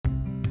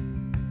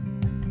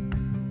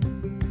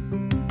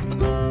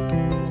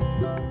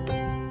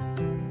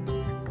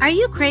Are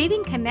you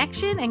craving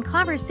connection and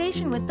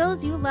conversation with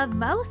those you love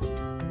most?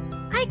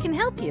 I can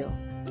help you.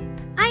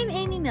 I'm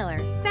Amy Miller,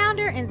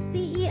 founder and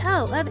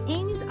CEO of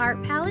Amy's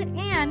Art Palette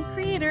and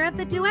creator of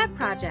the Duet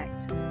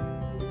Project.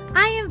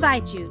 I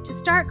invite you to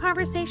start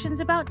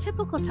conversations about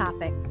typical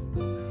topics.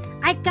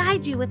 I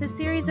guide you with a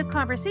series of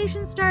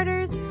conversation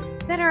starters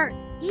that are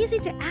easy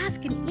to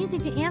ask and easy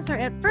to answer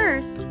at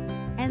first,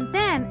 and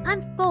then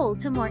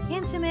unfold to more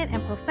intimate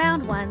and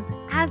profound ones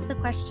as the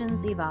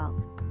questions evolve.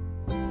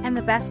 And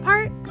the best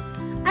part?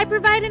 I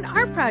provide an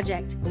art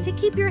project to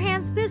keep your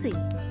hands busy.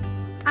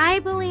 I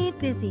believe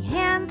busy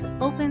hands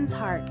opens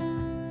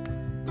hearts.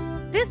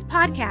 This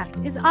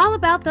podcast is all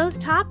about those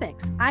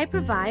topics I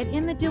provide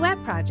in the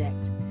Duet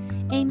Project,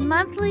 a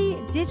monthly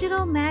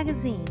digital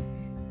magazine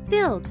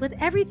filled with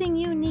everything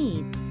you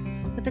need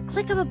with the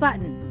click of a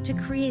button to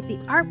create the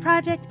art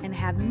project and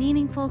have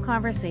meaningful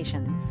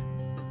conversations.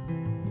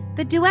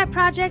 The Duet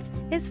Project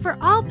is for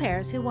all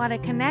pairs who want to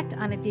connect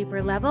on a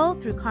deeper level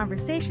through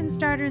conversation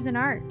starters and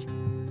art.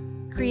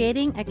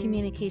 Creating a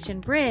communication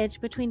bridge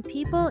between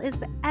people is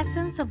the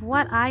essence of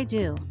what I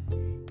do,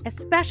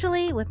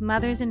 especially with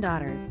mothers and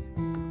daughters.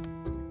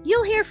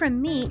 You'll hear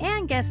from me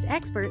and guest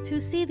experts who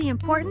see the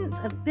importance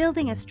of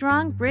building a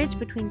strong bridge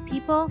between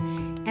people,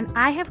 and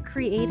I have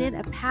created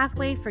a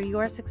pathway for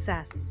your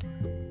success.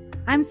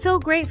 I'm so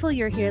grateful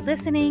you're here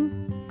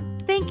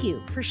listening. Thank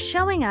you for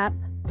showing up,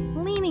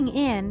 leaning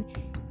in,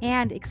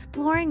 and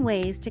exploring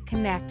ways to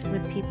connect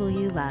with people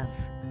you love.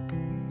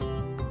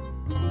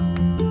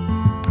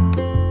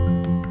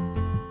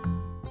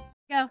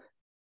 Go.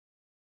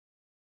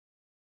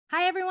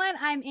 Hi, everyone.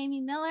 I'm Amy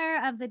Miller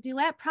of the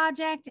Duet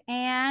Project,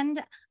 and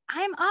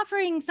I'm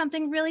offering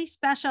something really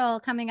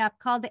special coming up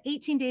called the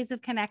 18 Days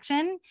of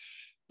Connection.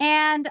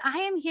 And I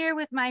am here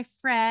with my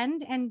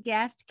friend and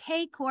guest,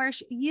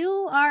 Korsh.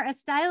 You are a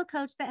style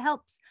coach that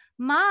helps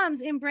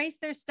moms embrace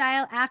their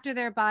style after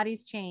their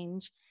bodies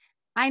change.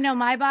 I know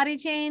my body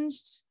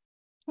changed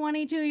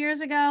 22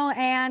 years ago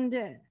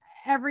and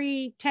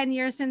every 10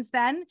 years since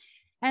then.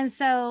 And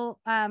so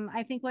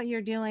I think what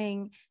you're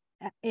doing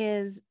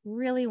is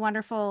really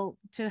wonderful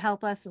to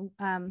help us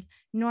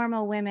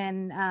normal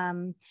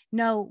women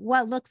know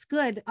what looks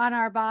good on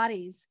our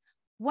bodies.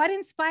 What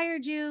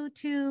inspired you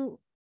to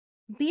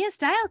be a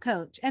style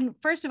coach? And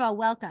first of all,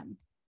 welcome.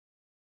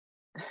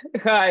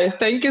 Hi,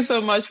 thank you so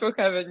much for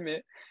having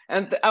me.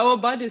 And our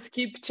bodies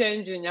keep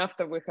changing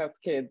after we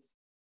have kids.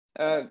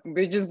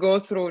 We just go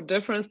through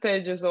different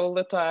stages all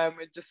the time.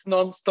 It's just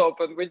nonstop,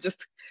 and we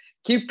just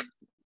keep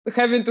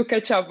having to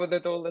catch up with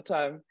it all the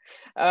time.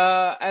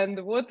 And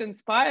what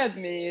inspired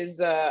me is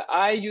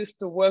I used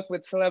to work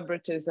with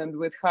celebrities and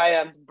with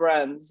high-end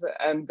brands,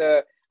 and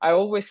I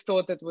always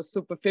thought it was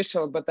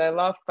superficial, but I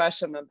love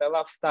fashion and I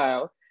love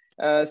style.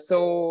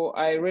 So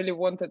I really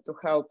wanted to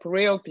help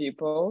real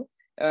people.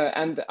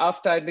 And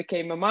after I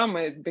became a mom,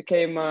 it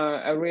became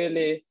a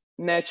really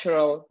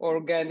natural,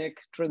 organic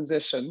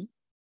transition.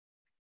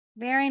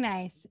 Very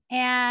nice.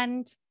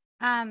 And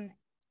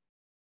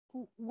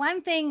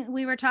one thing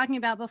we were talking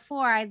about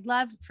before, I'd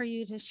love for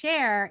you to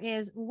share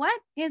is, what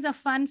is a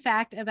fun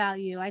fact about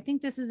you? I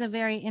think this is a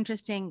very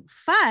interesting,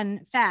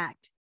 fun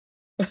fact.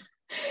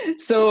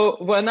 So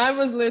when I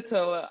was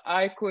little,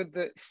 I could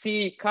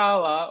see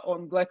color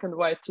on black and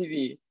white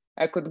TV.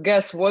 I could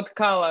guess what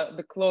color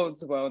the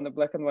clothes were on the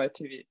black and white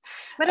TV.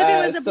 But if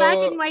it was a black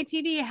and white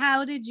TV,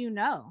 how did you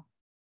know?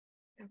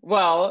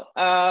 Well,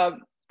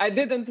 I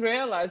didn't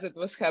realize it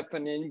was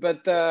happening,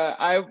 but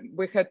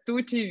we had two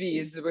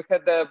TVs. We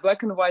had the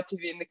black and white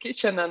TV in the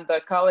kitchen and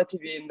the color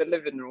TV in the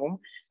living room.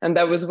 And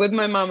I was with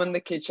my mom in the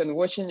kitchen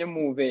watching a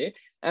movie.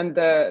 And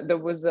there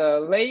was a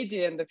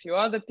lady and a few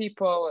other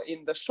people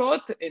in the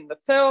shot, in the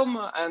film.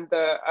 And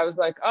I was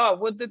like, oh,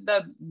 what did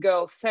that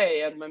girl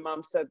say? And my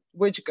mom said,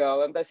 which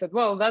girl? And I said,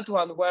 well, that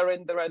one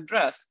wearing the red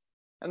dress.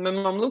 And my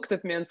mom looked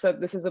at me and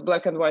said, this is a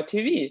black and white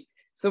TV.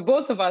 So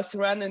both of us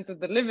ran into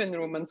the living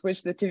room and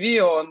switched the TV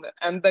on,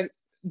 and the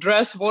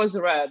dress was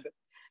red.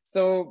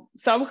 So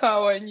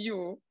somehow I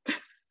knew.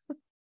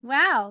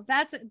 Wow,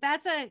 that's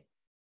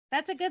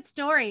a good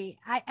story.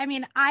 I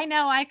mean, I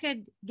know I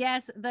could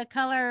guess the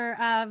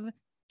color of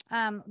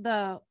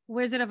the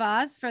Wizard of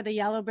Oz for the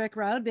yellow brick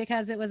road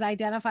because it was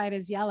identified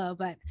as yellow,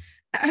 but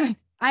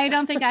I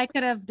don't think I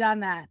could have done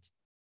that.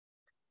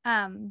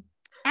 And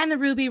the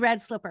ruby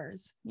red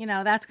slippers,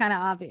 that's kind of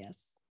obvious.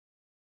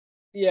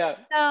 Yeah.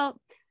 So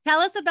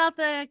tell us about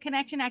the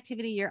connection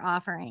activity you're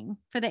offering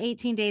for the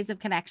 18 Days of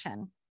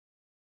Connection.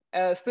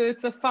 So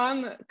it's a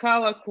fun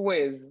color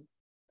quiz.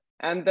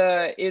 And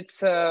it's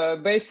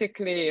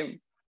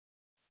basically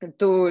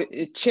to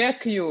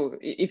check you,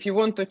 if you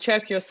want to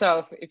check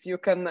yourself, if you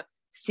can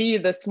see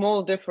the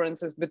small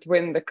differences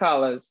between the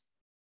colors,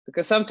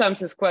 because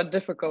sometimes it's quite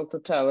difficult to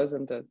tell,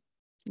 isn't it?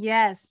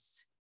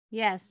 Yes,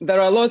 yes. There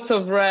are lots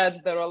of reds,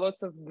 there are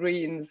lots of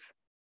greens.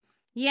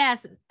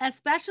 Yes,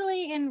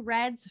 especially in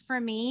reds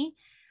for me.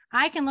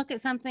 I can look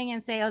at something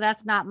and say, oh,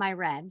 that's not my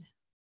red.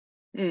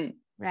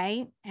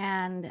 Right?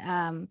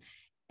 And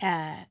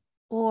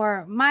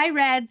or my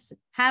reds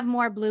have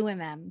more blue in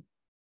them.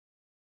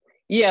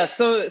 Yeah,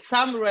 so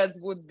some reds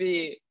would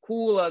be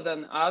cooler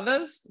than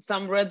others.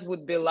 Some reds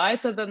would be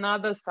lighter than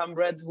others. Some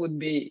reds would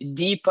be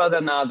deeper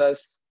than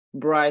others,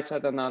 brighter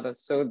than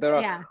others. So there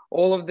are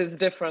all of these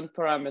different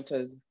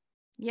parameters.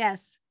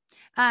 Yes.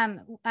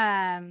 And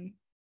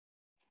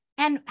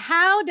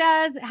how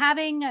does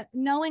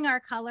knowing our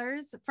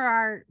colors for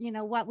our,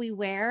 what we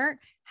wear,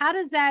 how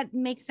does that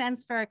make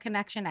sense for a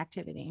connection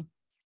activity?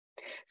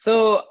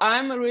 So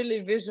I'm a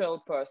really visual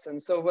person.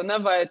 So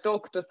whenever I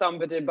talk to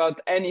somebody about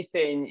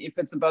anything, if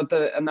it's about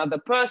another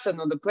person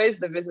or the place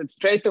they visit,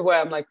 straight away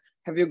I'm like,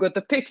 have you got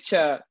a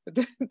picture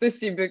to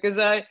see? Because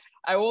I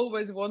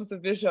always want to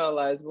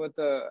visualize what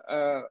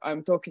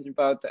I'm talking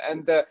about.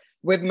 And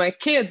with my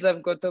kids,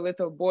 I've got a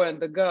little boy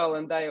and a girl,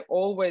 and I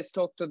always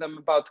talk to them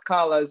about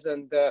colors.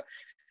 And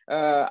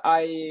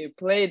I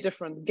play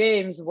different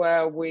games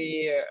where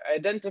we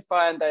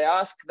identify, and I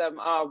ask them,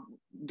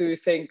 do you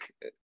think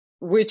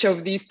which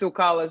of these two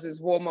colors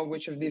is warmer,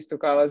 which of these two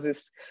colors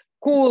is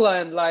cooler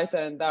and lighter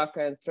and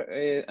darker,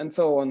 and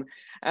so on.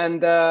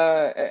 And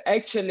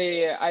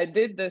actually, I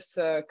did this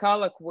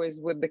color quiz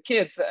with the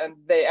kids, and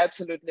they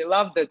absolutely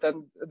loved it.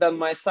 And then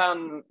my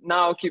son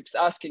now keeps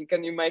asking,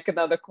 "Can you make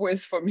another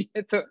quiz for me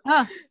to do?"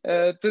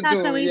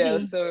 So easy, yeah,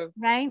 so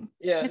right?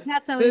 Yeah, it's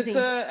not so easy. It's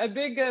a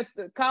big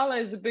color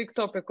is a big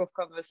topic of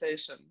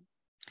conversation.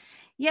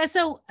 Yeah.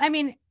 So I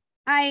mean,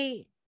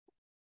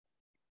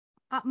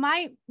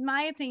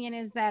 my opinion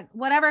is that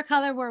whatever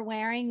color we're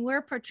wearing,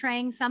 we're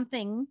portraying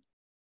something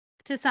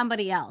to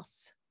somebody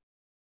else.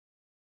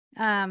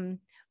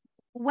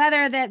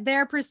 Whether that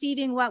they're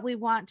perceiving what we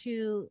want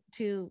to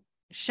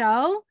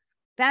show,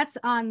 that's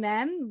on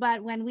them.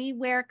 But when we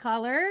wear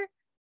color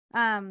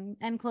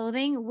and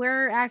clothing,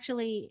 we're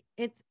actually,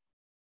 it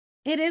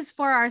is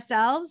for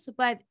ourselves,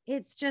 but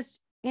it's just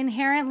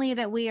inherently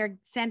that we are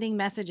sending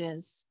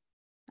messages.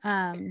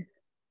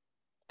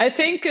 I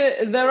think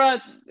there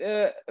are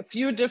a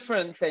few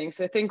different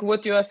things. I think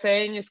what you are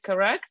saying is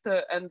correct.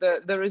 And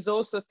there is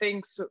also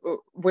things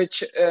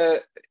which,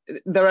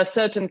 there are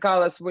certain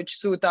colors which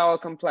suit our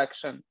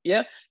complexion.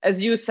 Yeah. As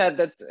you said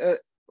that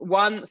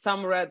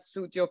some reds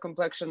suit your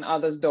complexion,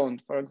 others don't,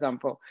 for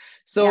example.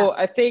 So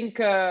I think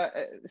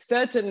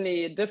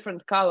certainly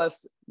different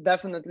colors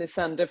definitely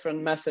send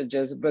different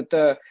messages, but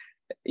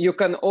you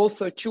can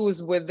also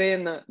choose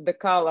within the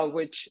color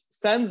which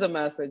sends a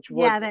message,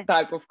 what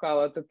type of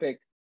color to pick.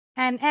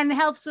 And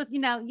helps with,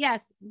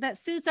 yes, that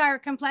suits our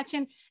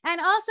complexion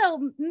and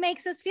also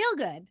makes us feel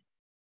good.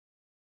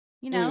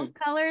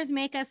 Colors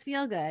make us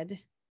feel good.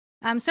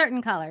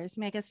 Certain colors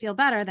make us feel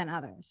better than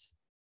others.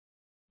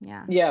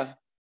 Yeah.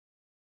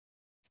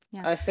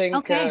 I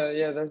think,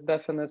 there's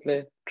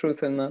definitely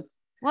truth in that.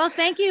 Well,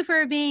 thank you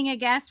for being a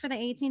guest for the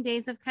 18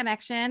 Days of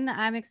Connection.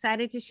 I'm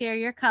excited to share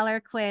your color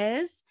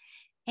quiz.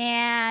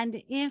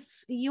 And if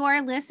you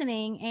are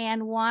listening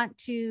and want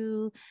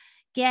to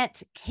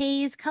get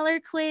Kay's color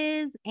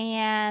quiz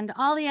and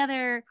all the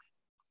other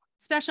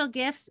special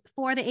gifts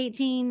for the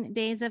 18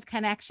 Days of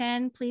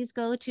Connection, please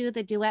go to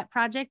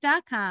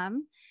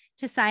theduetproject.com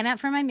to sign up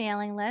for my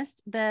mailing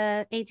list.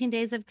 The 18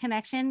 Days of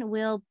Connection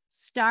will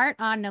start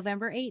on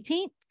November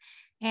 18th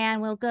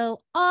and we'll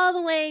go all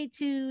the way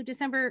to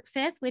December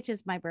 5th, which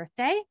is my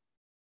birthday.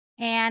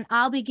 And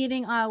I'll be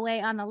giving away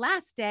on the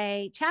last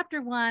day,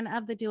 chapter 1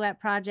 of the Duet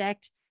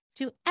Project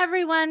to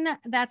everyone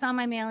that's on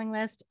my mailing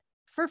list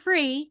for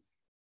free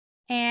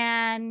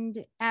and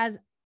as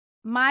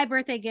my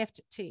birthday gift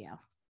to you.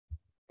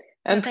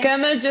 And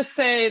can I just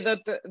say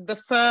that the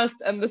first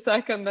and the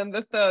second and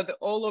the third,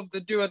 all of the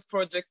Duet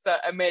projects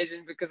are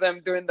amazing because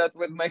I'm doing that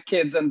with my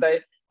kids and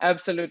they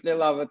absolutely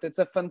love it. It's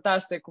a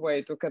fantastic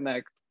way to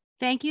connect.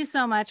 Thank you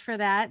so much for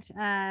that.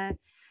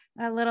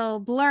 A little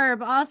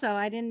blurb also.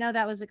 I didn't know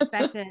that was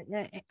expected.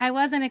 I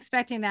wasn't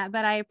expecting that,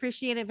 but I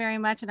appreciate it very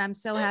much. And I'm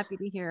so happy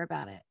to hear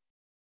about it.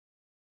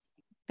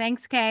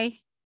 Thanks,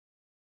 Kay.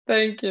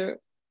 Thank you.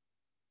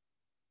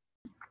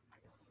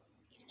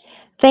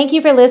 Thank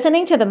you for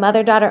listening to the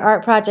Mother Daughter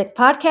Art Project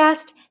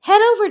podcast.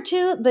 Head over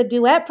to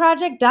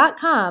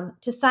theduetproject.com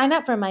to sign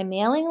up for my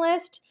mailing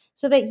list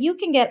so that you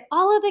can get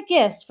all of the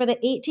gifts for the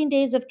 18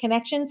 Days of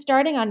Connection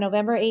starting on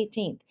November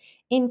 18th,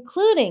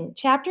 including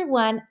chapter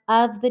 1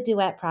 of the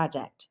Duet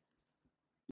Project.